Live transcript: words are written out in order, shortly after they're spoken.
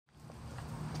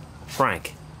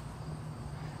Frank,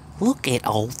 look at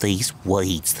all these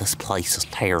weeds. This place is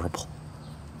terrible.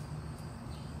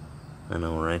 I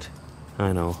know, right?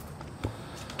 I know.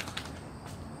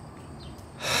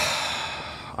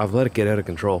 I've let it get out of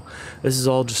control. This is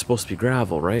all just supposed to be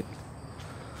gravel, right?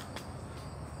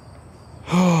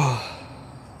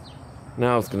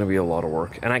 Now it's gonna be a lot of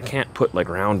work. And I can't put like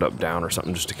Roundup down or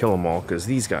something just to kill them all, because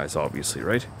these guys obviously,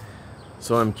 right?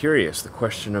 So I'm curious, the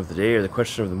question of the day or the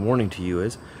question of the morning to you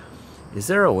is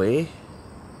there a way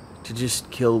to just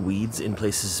kill weeds in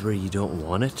places where you don't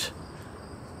want it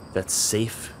that's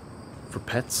safe for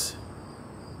pets?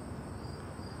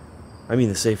 I mean,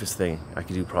 the safest thing I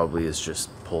could do probably is just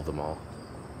pull them all.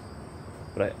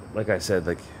 But like I said,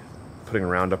 like putting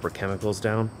Roundup or chemicals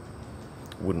down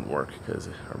wouldn't work because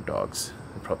our dogs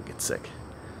would probably get sick.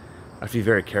 I have to be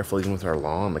very careful even with our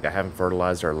lawn. Like I haven't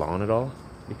fertilized our lawn at all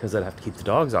because I'd have to keep the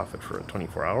dogs off it for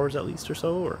 24 hours at least or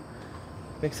so, or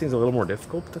makes things a little more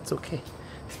difficult, but that's okay.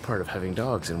 It's part of having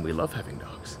dogs and we love having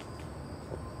dogs.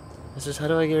 It's just, how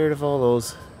do I get rid of all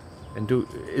those? And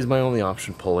is my only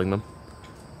option pulling them?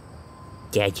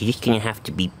 Dad, you're just gonna have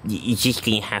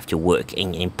to work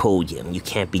and pull them. You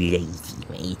can't be lazy,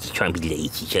 man. You're just trying to be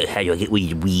lazy. So how do I get rid of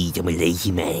the weeds? I'm a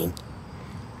lazy man.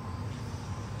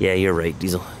 Yeah, you're right,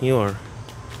 Diesel. You are.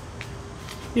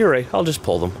 You're right. I'll just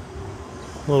pull them.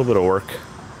 A little bit of work,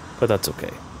 but that's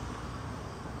okay.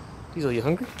 Diesel, you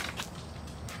hungry?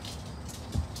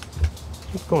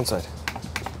 Let's go inside.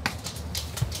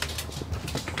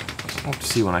 I'll have to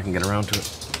see when I can get around to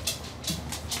it.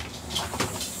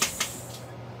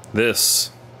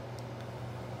 This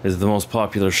is the most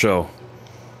popular show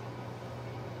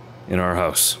in our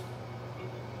house.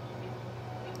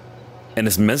 And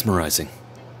it's mesmerizing.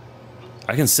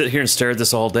 I can sit here and stare at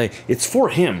this all day. It's for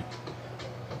him.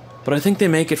 But I think they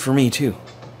make it for me too.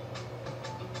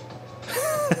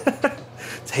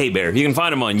 It's Hey Bear. You can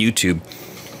find him on YouTube.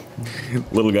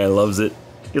 Little guy loves it.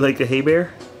 You like the Hey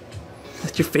Bear?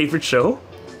 That's your favorite show?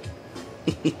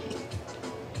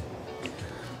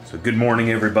 So good morning,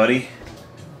 everybody.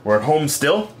 We're at home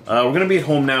still. We're going to be at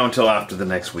home now until after the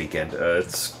next weekend.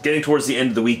 It's getting towards the end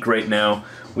of the week right now.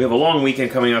 We have a long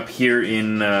weekend coming up here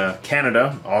in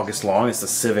Canada, August long. It's the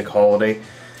civic holiday.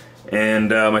 And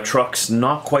my truck's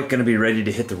not quite going to be ready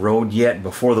to hit the road yet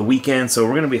before the weekend, so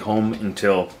we're going to be home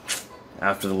until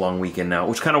after the long weekend now,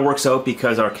 which kind of works out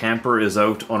because our camper is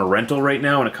out on a rental right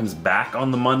now and it comes back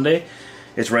on the Monday.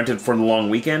 It's rented for the long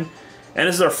weekend. And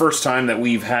this is our first time that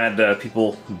we've had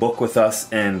people book with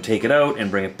us and take it out and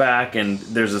bring it back. And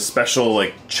there's a special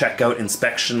like checkout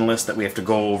inspection list that we have to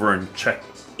go over and check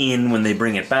in when they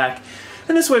bring it back.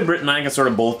 And this way Britt and I can sort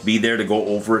of both be there to go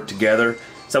over it together,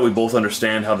 so that we both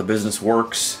understand how the business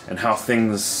works and how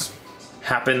things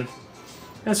happen.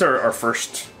 And it's our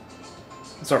first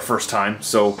time,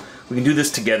 so we can do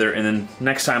this together. And then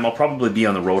next time I'll probably be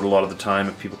on the road a lot of the time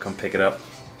if people come pick it up.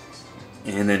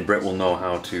 And then Britt will know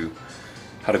how to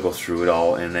go through it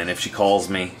all, and then if she calls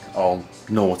me, I'll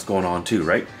know what's going on too,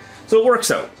 right? So it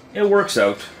works out. It works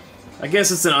out. I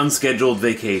guess it's an unscheduled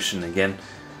vacation again.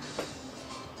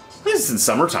 At least it's in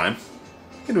summertime.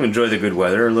 Get to enjoy the good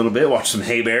weather a little bit, watch some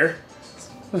Hey Bear.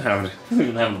 I'm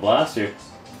having a blast here.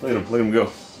 Look at him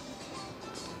go.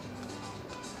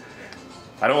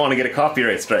 I don't want to get a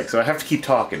copyright strike, so I have to keep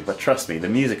talking, but trust me, the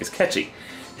music is catchy.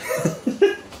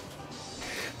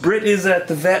 Britt is at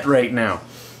the vet right now.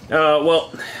 Well,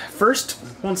 first,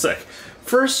 one sec.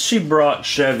 First, she brought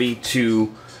Chevy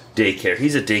to daycare.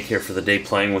 He's at daycare for the day,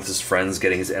 playing with his friends,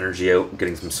 getting his energy out,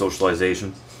 getting some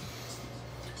socialization.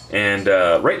 And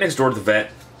right next door to the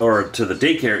vet, or to the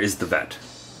daycare, is the vet.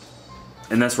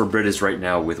 And that's where Britt is right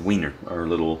now with Wiener, our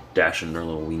little Dashin, our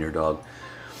little Wiener dog.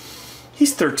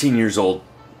 He's 13 years old.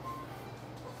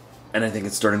 And I think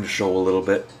it's starting to show a little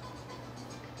bit.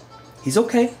 He's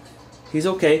okay. He's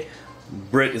okay.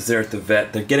 Britt is there at the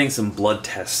vet. They're getting some blood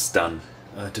tests done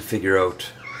to figure out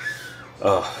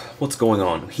what's going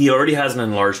on. He already has an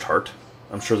enlarged heart.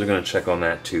 I'm sure they're going to check on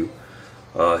that too.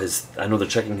 I know they're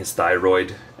checking his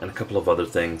thyroid and a couple of other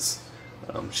things.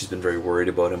 She's been very worried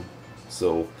about him.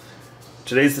 So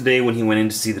today's the day when he went in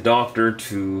to see the doctor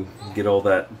to get all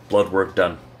that blood work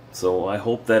done. So I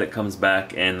hope that it comes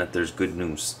back and that there's good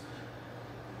news.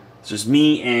 It's just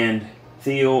me and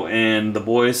Theo and the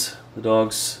boys, the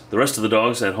dogs, the rest of the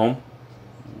dogs at home.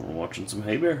 We're watching some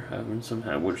Hey Bear,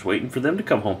 we're just waiting for them to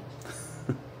come home.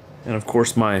 And of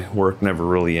course my work never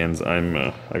really ends. I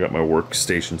got my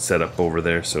workstation set up over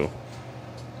there so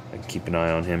I can keep an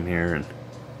eye on him here, and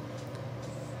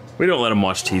we don't let him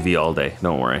watch TV all day,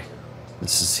 don't worry.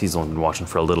 He's only been watching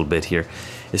for a little bit here.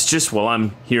 It's just while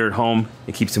I'm here at home,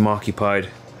 it keeps him occupied,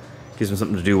 Gives me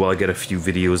something to do while I get a few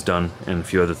videos done and a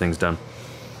few other things done.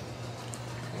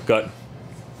 Got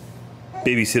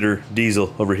babysitter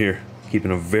Diesel over here,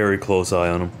 keeping a very close eye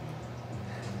on him.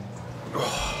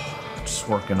 Just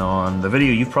working on the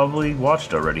video you've probably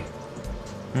watched already.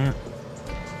 Yeah.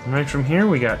 And right from here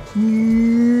we got...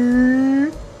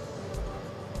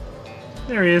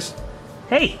 There he is.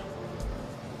 Hey!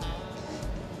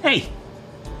 Hey!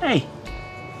 Hey!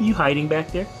 You hiding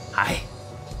back there? Hi.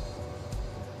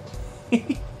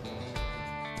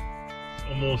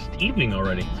 Almost evening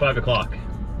already. It's 5 o'clock.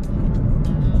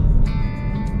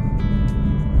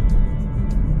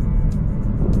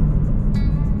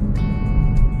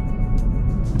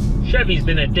 Chevy's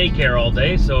been at daycare all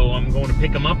day, so I'm going to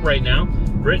pick him up right now.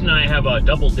 Brit and I have a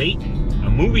double date, a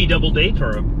movie double date,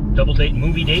 or a double date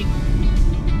movie date.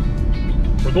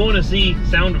 We're going to see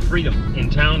Sound of Freedom in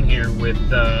town here with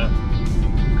a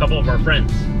couple of our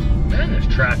friends. Man, there's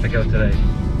traffic out today.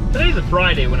 Today's a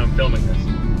Friday when I'm filming this,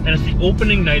 and it's the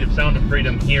opening night of Sound of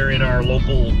Freedom here in our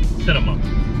local cinema.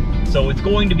 So it's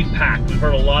going to be packed. We've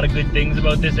heard a lot of good things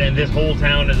about this, and this whole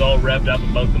town is all revved up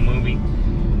about the movie.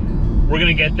 We're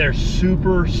gonna get there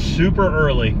super, super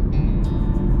early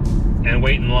and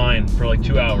wait in line for like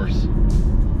 2 hours.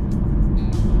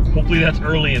 Hopefully that's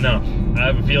early enough. I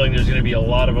have a feeling there's gonna be a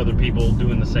lot of other people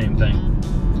doing the same thing.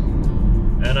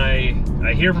 And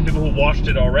I hear from people who watched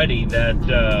it already that,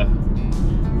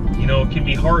 you know, it can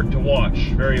be hard to watch,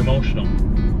 very emotional.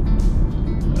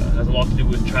 It has a lot to do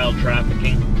with child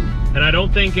trafficking. And I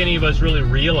don't think any of us really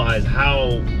realize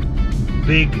how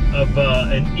big of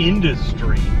an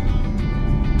industry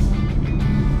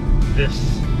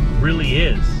this really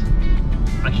is.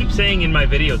 I keep saying in my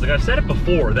videos, like I've said it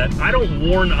before, that I don't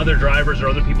warn other drivers or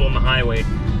other people on the highway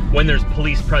when there's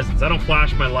police presence. I don't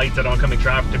flash my lights at oncoming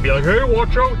traffic to be like, hey,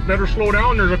 watch out, better slow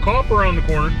down, there's a cop around the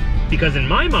corner. Because in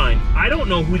my mind, I don't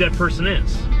know who that person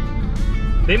is.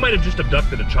 They might have just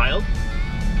abducted a child,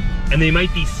 and they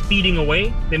might be speeding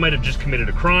away. They might have just committed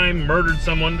a crime, murdered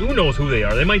someone, who knows who they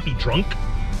are. They might be drunk.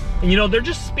 And you know, they're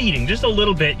just speeding just a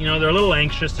little bit. You know, they're a little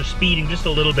anxious, they're speeding just a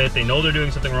little bit. They know they're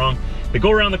doing something wrong. They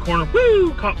go around the corner,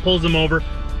 woo, cop pulls them over,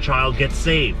 child gets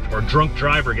saved, or a drunk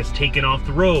driver gets taken off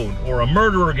the road, or a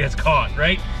murderer gets caught,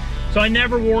 right? So I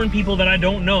never warn people that I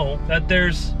don't know that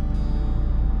there's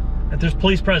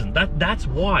police present. That's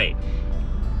why.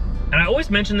 And I always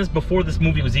mentioned this before this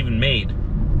movie was even made.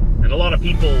 And a lot of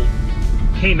people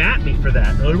came at me for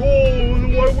that. They're like,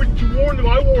 oh, why wouldn't you warn them?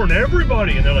 I warn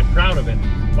everybody. And they're like proud of it.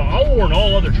 Well, I'll warn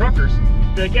all other truckers.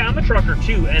 They're like, yeah, I'm a trucker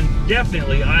too. And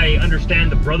definitely I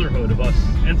understand the brotherhood of us,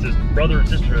 brother and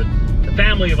sisterhood, the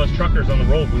family of us truckers on the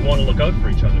road. We want to look out for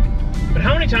each other. But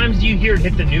how many times do you hear it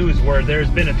hit the news where there's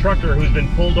been a trucker who's been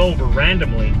pulled over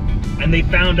randomly and they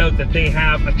found out that they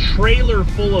have a trailer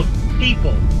full of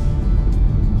people,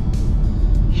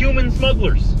 human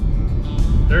smugglers.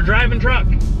 They're driving truck.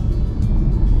 It's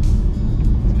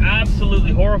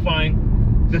absolutely horrifying.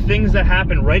 The things that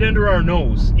happen right under our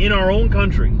nose in our own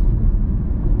country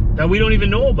that we don't even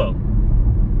know about.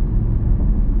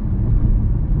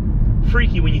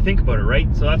 Freaky when you think about it, right?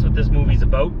 So that's what this movie's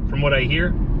about, from what I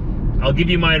hear. I'll give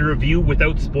you my review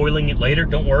without spoiling it later.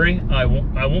 Don't worry, I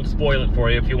won't spoil it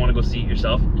for you if you want to go see it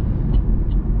yourself.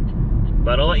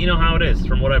 But I'll let you know how it is.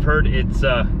 From what I've heard, it's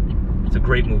a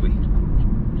great movie.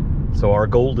 So our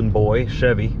golden boy,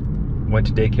 Chevy, went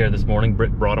to daycare this morning.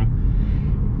 Brit brought him.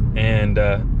 And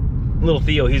little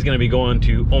Theo, he's going to be going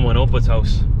to Oma and Opa's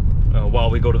house while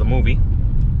we go to the movie.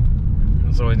 So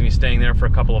he's going to be staying there for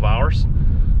a couple of hours.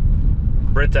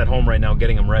 Brit's at home right now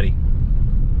getting him ready.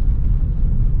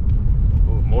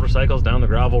 Ooh, motorcycles down the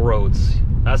gravel roads.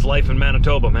 That's life in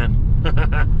Manitoba, man.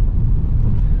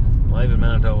 Life in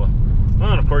Manitoba.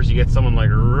 Well, and of course you get someone like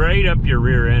right up your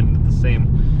rear end at the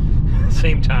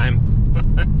same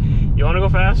time. You want to go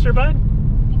faster, bud?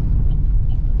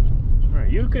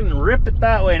 You can rip it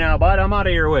that way now, bud. I'm out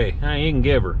of your way. You can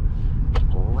give her.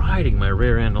 Riding my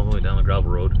rear end all the way down the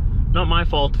gravel road. Not my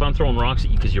fault if I'm throwing rocks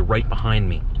at you because you're right behind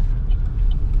me.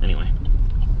 Anyway.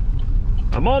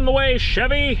 I'm on the way,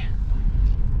 Chevy.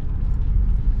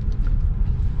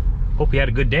 Hope you had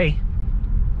a good day.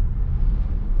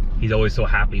 He's always so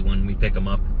happy when we pick him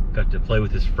up. Got to play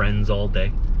with his friends all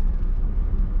day.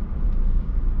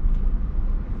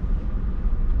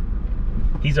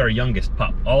 He's our youngest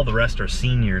pup. All the rest are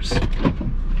seniors.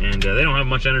 And they don't have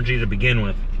much energy to begin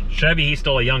with. Chevy, he's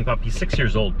still a young pup. He's 6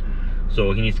 years old.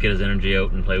 So he needs to get his energy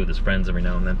out and play with his friends every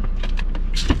now and then.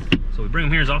 So we bring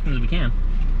him here as often as we can.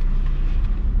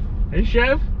 Hey,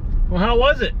 Chev. Well, how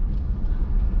was it?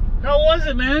 How was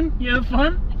it, man? You have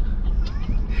fun?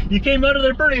 You came out of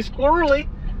there pretty squirrely.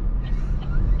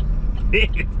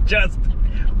 It's just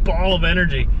ball of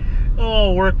energy.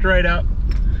 Oh, worked right up.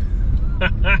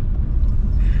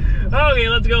 Okay,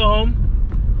 let's go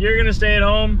home. You're gonna stay at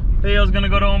home. Theo's gonna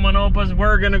go to Omanopas.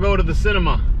 We're gonna go to the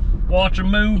cinema, watch a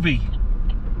movie.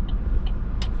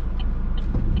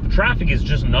 The traffic is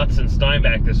just nuts in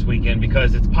Steinbach this weekend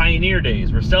because it's Pioneer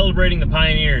Days. We're celebrating the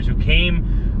pioneers who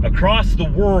came across the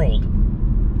world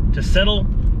to settle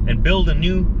and build a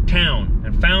new town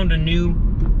and found a new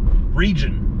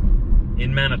region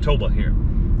in Manitoba here.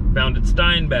 Founded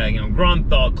Steinbach,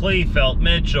 Grunthal, Kleefeld,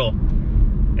 Mitchell.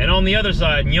 And on the other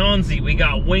side, Nyanzi, we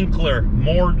got Winkler,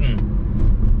 Morden.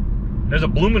 There's a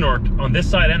Blumenort on this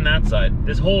side and that side.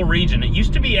 This whole region. It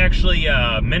used to be actually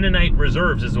Mennonite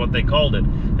Reserves is what they called it.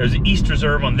 There's the East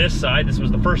Reserve on this side. This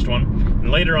was the first one. And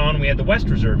later on, we had the West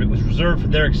Reserve. It was reserved for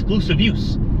their exclusive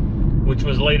use, which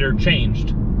was later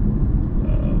changed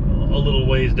a little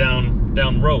ways down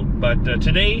the road. But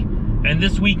today and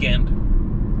this weekend,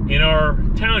 in our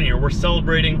town here, we're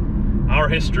celebrating our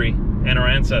history and our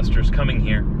ancestors coming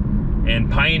here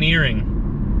and pioneering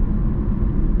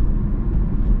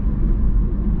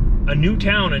a new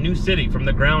town, a new city from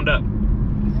the ground up.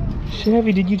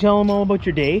 Chevy, did you tell them all about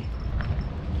your day?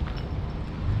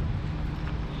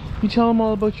 You tell them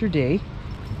all about your day?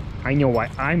 I know why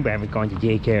I'm haven't gone to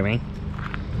daycare, man.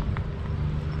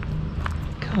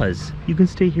 Because you can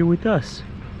stay here with us.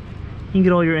 You can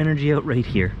get all your energy out right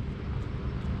here.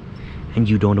 And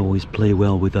you don't always play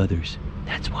well with others.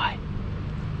 That's why.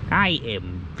 I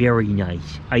am very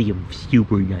nice. I am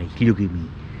super nice. Look at me.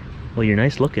 Well, you're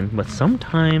nice looking, but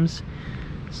sometimes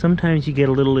you get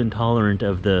a little intolerant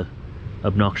of the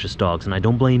obnoxious dogs, and I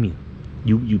don't blame you.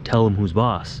 You tell them who's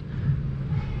boss.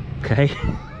 Okay?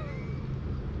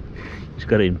 Just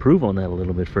gotta improve on that a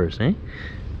little bit first, eh?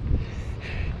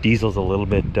 Diesel's a little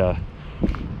bit,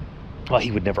 well,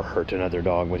 he would never hurt another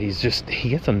dog, but he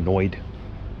gets annoyed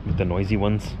with the noisy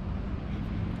ones.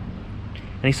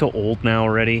 And he's so old now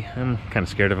already, I'm kind of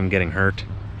scared of him getting hurt.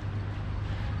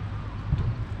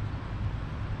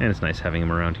 And it's nice having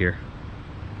him around here.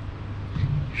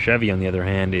 Chevy, on the other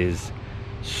hand, is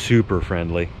super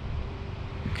friendly.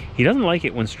 He doesn't like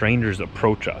it when strangers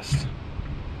approach us.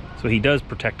 So he does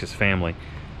protect his family.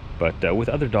 But with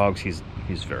other dogs, he's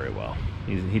very well.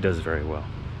 He does very well.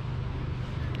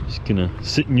 Just gonna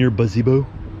sit in your gazebo.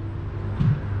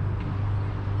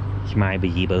 It's my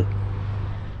gazebo.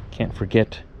 Can't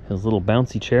forget his little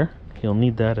bouncy chair. He'll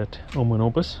need that at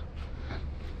Omanopas.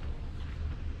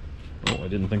 Oh, I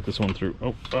didn't think this one through.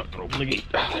 Oh, open the gate.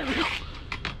 There we go.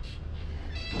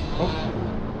 Oh.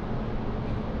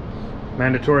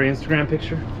 Mandatory Instagram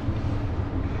picture?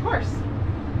 Of course.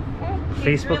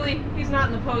 Facebook? He's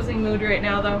not in the posing mood right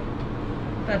now, though.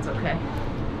 That's okay.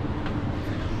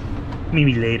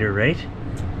 Maybe later, right?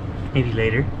 Maybe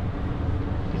later.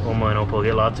 Oma and Opa will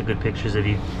get lots of good pictures of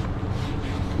you.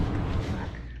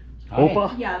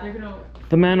 Opa? Yeah, they're gonna...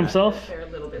 The man himself?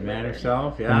 The man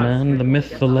himself, yeah. The man, the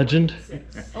myth, the legend.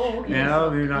 Oh, okay. No,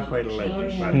 they're not quite a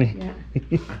legend,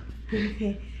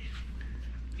 Okay.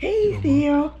 Hey,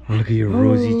 Theo. Oh, look at your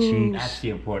rosy but cheeks. that's the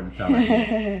important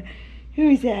fella.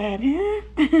 Who's that, huh?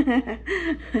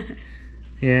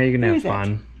 Yeah, you're gonna have Who's that?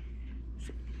 fun.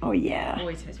 Oh, yeah.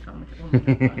 Always has fun with the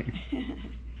woman.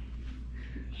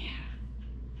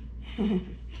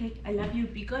 Okay, I love you.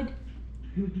 Be good.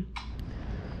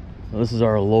 Well, this is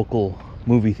our local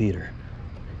movie theater.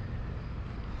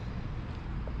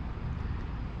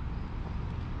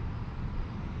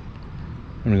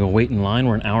 I'm gonna go wait in line.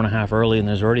 We're an hour and a half early and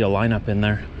there's already a lineup in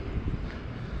there.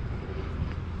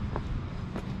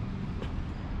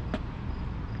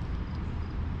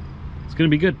 It's gonna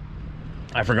be good.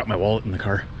 I forgot my wallet in the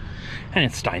car. And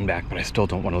it's Steinbach, but I still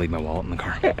don't want to leave my wallet in the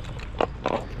car.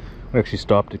 We actually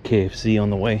stopped at KFC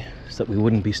on the way so that we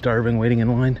wouldn't be starving waiting in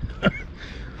line.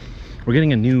 We're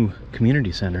getting a new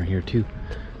community center here too.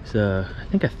 It's I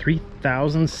think a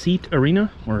 3,000 seat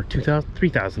arena, or 2,000,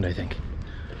 3,000 I think.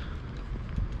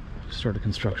 Started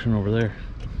construction over there.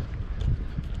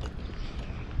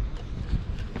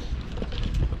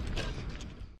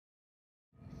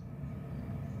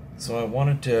 So I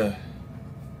wanted to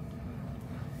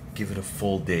give it a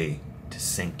full day to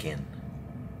sink in,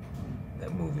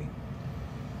 that movie,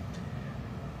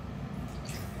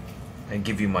 and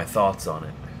give you my thoughts on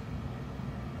it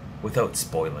without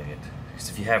spoiling it. Because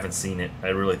if you haven't seen it, I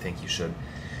really think you should.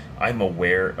 I'm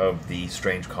aware of the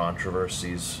strange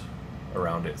controversies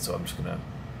around it, so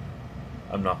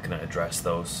I'm not gonna address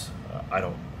those. I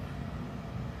don't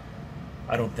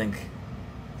think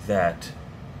that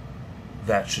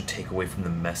should take away from the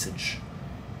message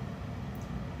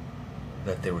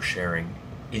that they were sharing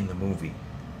in the movie.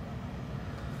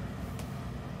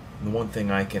 And the one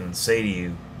thing I can say to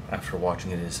you after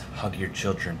watching it is hug your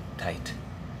children tight.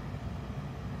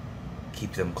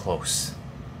 Keep them close.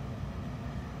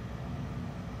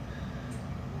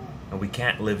 And we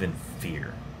can't live in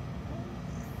fear.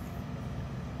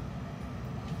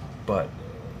 But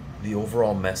the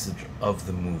overall message of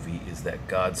the movie is that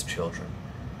God's children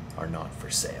are not for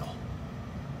sale.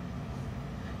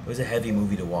 It was a heavy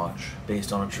movie to watch,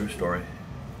 based on a true story.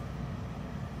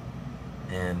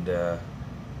 And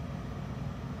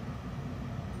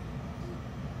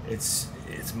it's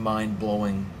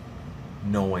mind-blowing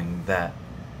knowing that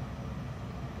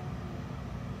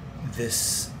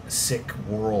this sick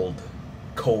world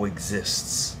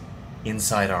coexists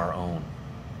inside our own,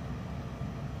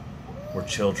 where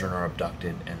children are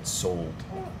abducted and sold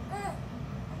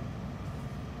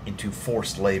into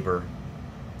forced labor.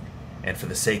 And for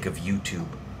the sake of YouTube,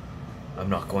 I'm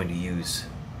not going to use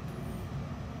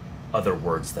other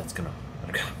words that's gonna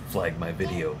flag my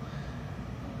video.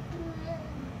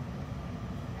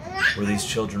 Where these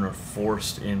children are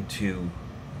forced into,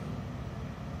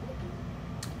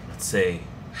 let's say,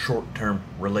 short-term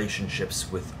relationships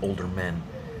with older men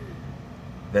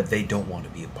that they don't want to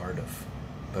be a part of,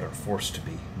 but are forced to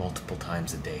be multiple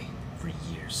times a day for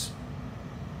years.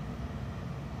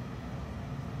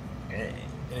 And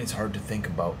it's hard to think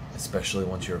about, especially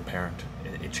once you're a parent.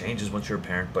 It changes once you're a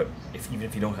parent, but even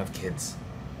if you don't have kids,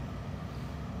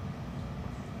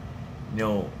 you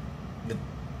know, the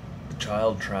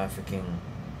child trafficking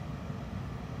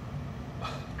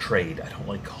trade, I don't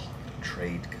like calling it a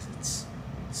trade because it's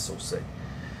so sick.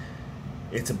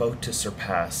 It's about to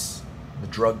surpass the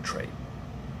drug trade,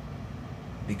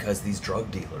 because these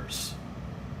drug dealers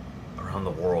around the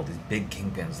world, these big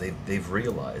kingpins, they've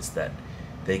realized that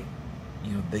they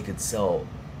could sell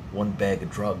one bag of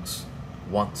drugs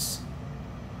once,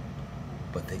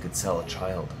 but they could sell a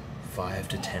child 5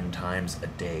 to 10 times a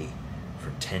day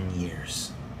for 10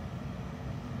 years,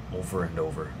 over and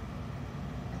over.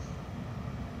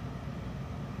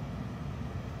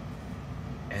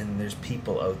 And there's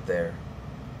people out there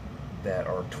that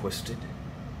are twisted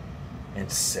and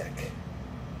sick.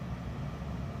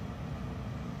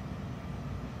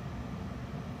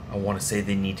 I want to say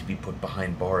they need to be put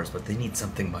behind bars, but they need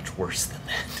something much worse than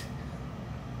that.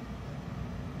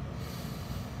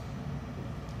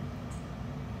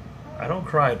 I don't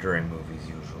cry during movies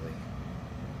usually.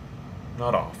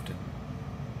 Not often.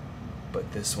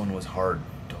 But this one was hard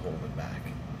to hold it back.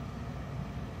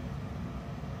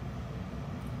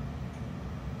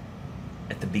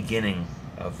 At the beginning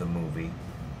of the movie,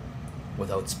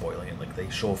 without spoiling it, like, they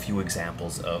show a few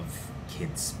examples of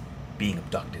kids being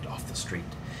abducted off the street,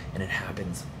 and it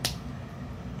happens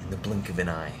in the blink of an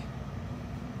eye.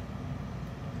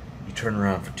 You turn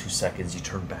around for 2 seconds, you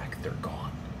turn back, they're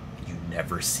gone. You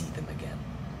never see them again.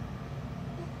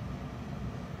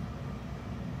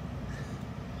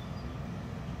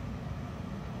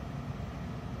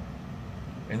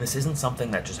 And this isn't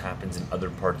something that just happens in other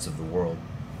parts of the world.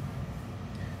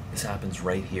 This happens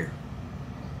right here.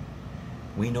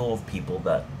 We know of people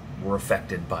that were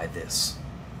affected by this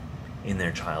in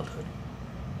their childhood.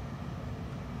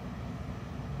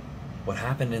 What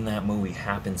happened in that movie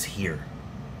happens here.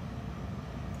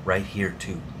 Right here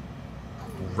too.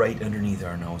 Right underneath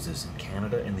our noses, in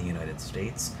Canada, in the United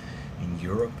States, in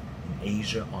Europe, in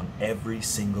Asia, on every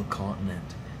single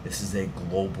continent. This is a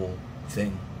global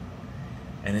thing.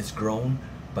 And it's grown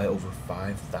by over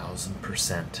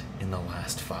 5,000% in the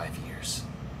last 5 years.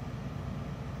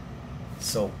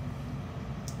 So,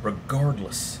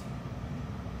 regardless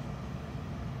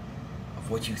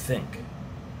of what you think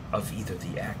of either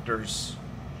the actors,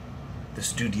 the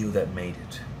studio that made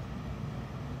it,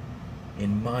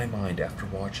 in my mind, after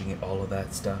watching it, all of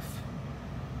that stuff,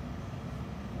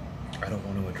 I don't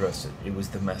want to address it. It was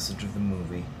the message of the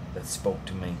movie that spoke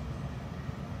to me.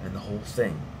 And the whole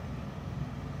thing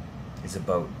is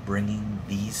about bringing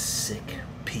these sick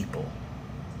people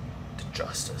to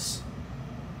justice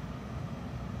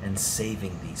and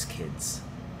saving these kids.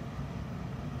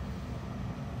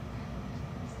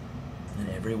 And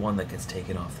everyone that gets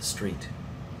taken off the street,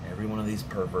 every one of these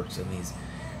perverts and these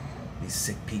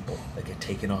sick people that get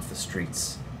taken off the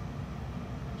streets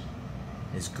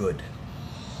is good.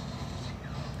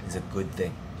 Is a good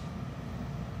thing.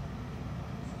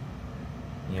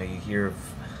 You know, you hear of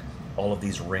all of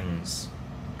these rings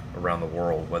around the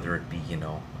world, whether it be, you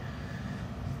know,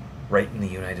 right in the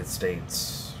United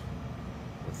States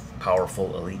with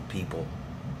powerful elite people,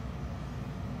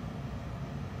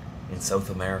 in South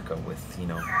America with, you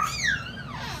know,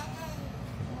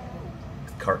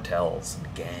 cartels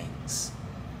and gangs,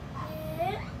 you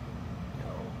know,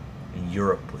 in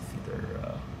Europe with either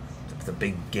the the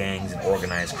big gangs and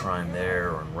organized crime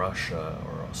there, or in Russia,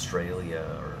 or Australia,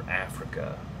 or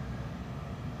Africa.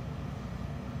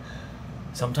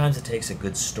 Sometimes it takes a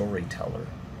good storyteller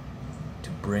to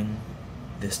bring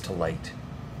this to light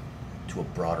to a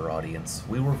broader audience.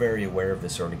 We were very aware of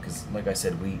this early because, like I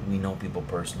said, we know people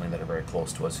personally that are very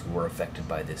close to us who were affected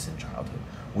by this in childhood.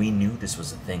 We knew this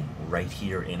was a thing right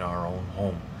here in our own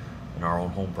home, in our own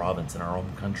home province, in our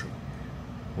own country.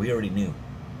 We already knew.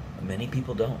 Many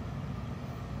people don't.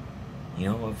 You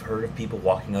know, I've heard of people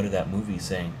walking out of that movie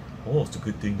saying, "Oh, it's a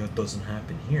good thing that doesn't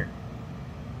happen here."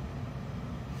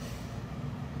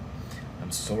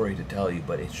 I'm sorry to tell you,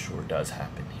 but it sure does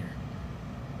happen here.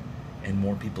 And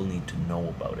more people need to know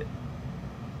about it.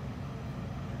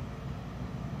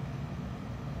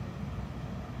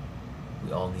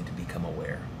 We all need to become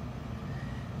aware.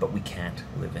 But we can't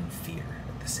live in fear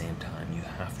at the same time. You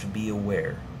have to be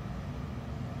aware.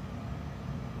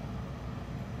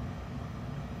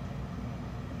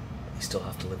 You still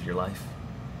have to live your life.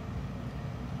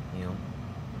 You know,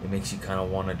 it makes you kind of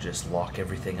want to just lock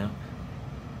everything up.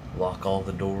 Lock all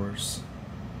the doors.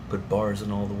 Put bars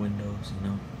in all the windows, you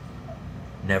know.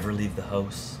 Never leave the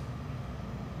house.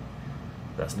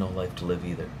 That's no life to live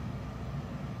either.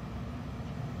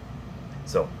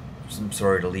 So, I'm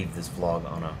sorry to leave this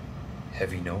vlog on a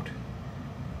heavy note.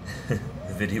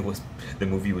 The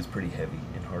movie was pretty heavy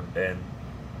and hard and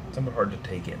somewhat hard to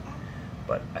take in,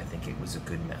 but I think it was a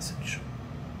good message.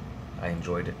 I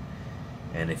enjoyed it,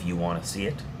 and if you want to see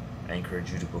it, I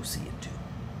encourage you to go see it too.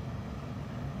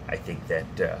 I think that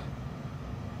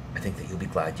you'll be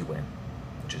glad you went.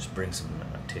 Just bring some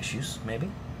tissues, maybe,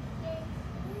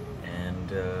 and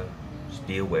just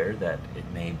be aware that it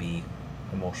may be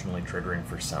emotionally triggering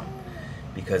for some,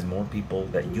 because more people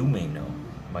that you may know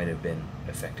might have been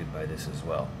affected by this as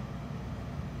well.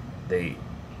 They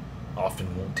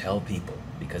often won't tell people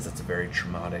because it's a very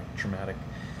traumatic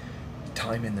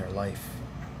time in their life,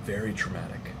 very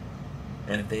traumatic.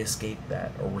 And if they escaped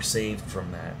that or were saved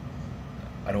from that,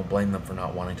 I don't blame them for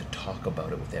not wanting to talk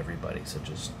about it with everybody. So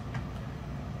just,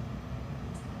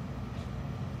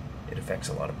 it affects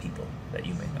a lot of people that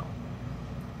you may know.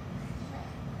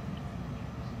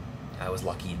 I was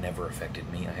lucky it never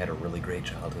affected me. I had a really great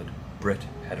childhood. Brit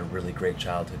had a really great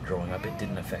childhood growing up. It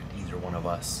didn't affect either one of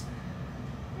us.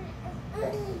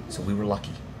 So we were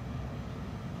lucky.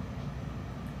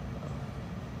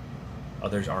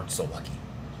 Others aren't so lucky.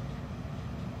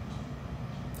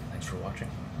 Thanks for watching.